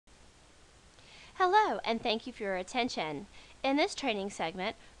Hello, and thank you for your attention. In this training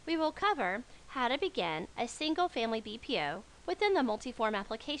segment, we will cover how to begin a single family BPO within the MultiForm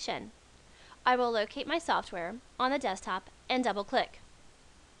application. I will locate my software on the desktop and double-click.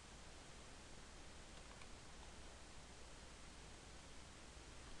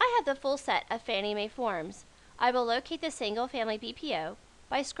 I have the full set of FNMA forms. I will locate the single family BPO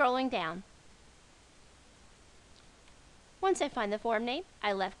by scrolling down. Once I find the form name,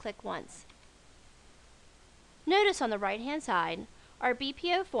 I left-click once. Notice on the right-hand side are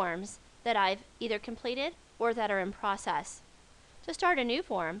BPO forms that I've either completed or that are in process. To start a new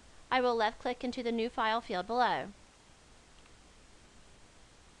form, I will left-click into the New File field below.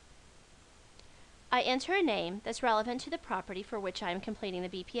 I enter a name that's relevant to the property for which I am completing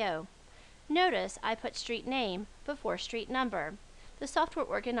the BPO. Notice I put street name before street number. The software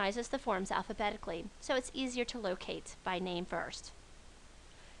organizes the forms alphabetically, so it's easier to locate by name first.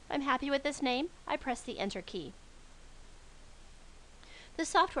 If I'm happy with this name, I press the Enter key. The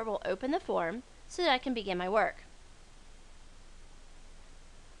software will open the form so that I can begin my work.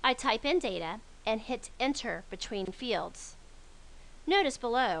 I type in data and hit Enter between fields. Notice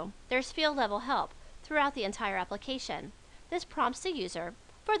below, there's field level help throughout the entire application. This prompts the user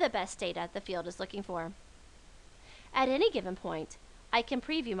for the best data the field is looking for. At any given point, I can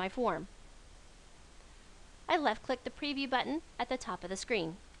preview my form. I left-click the Preview button at the top of the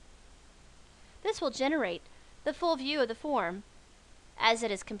screen. This will generate the full view of the form as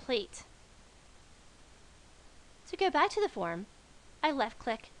it is complete. To go back to the form, I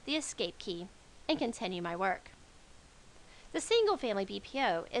left-click the Escape key and continue my work. The Single Family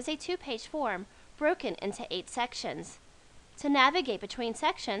BPO is a 2-page form broken into 8 sections. To navigate between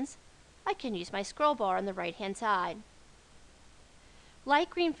sections, I can use my scroll bar on the right-hand side. Light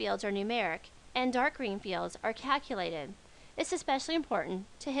green fields are numeric and dark green fields are calculated. It's especially important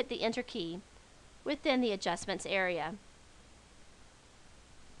to hit the Enter key within the adjustments area.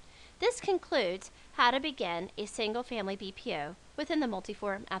 This concludes how to begin a single family BPO within the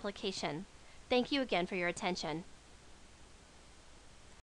MultiForm application. Thank you again for your attention.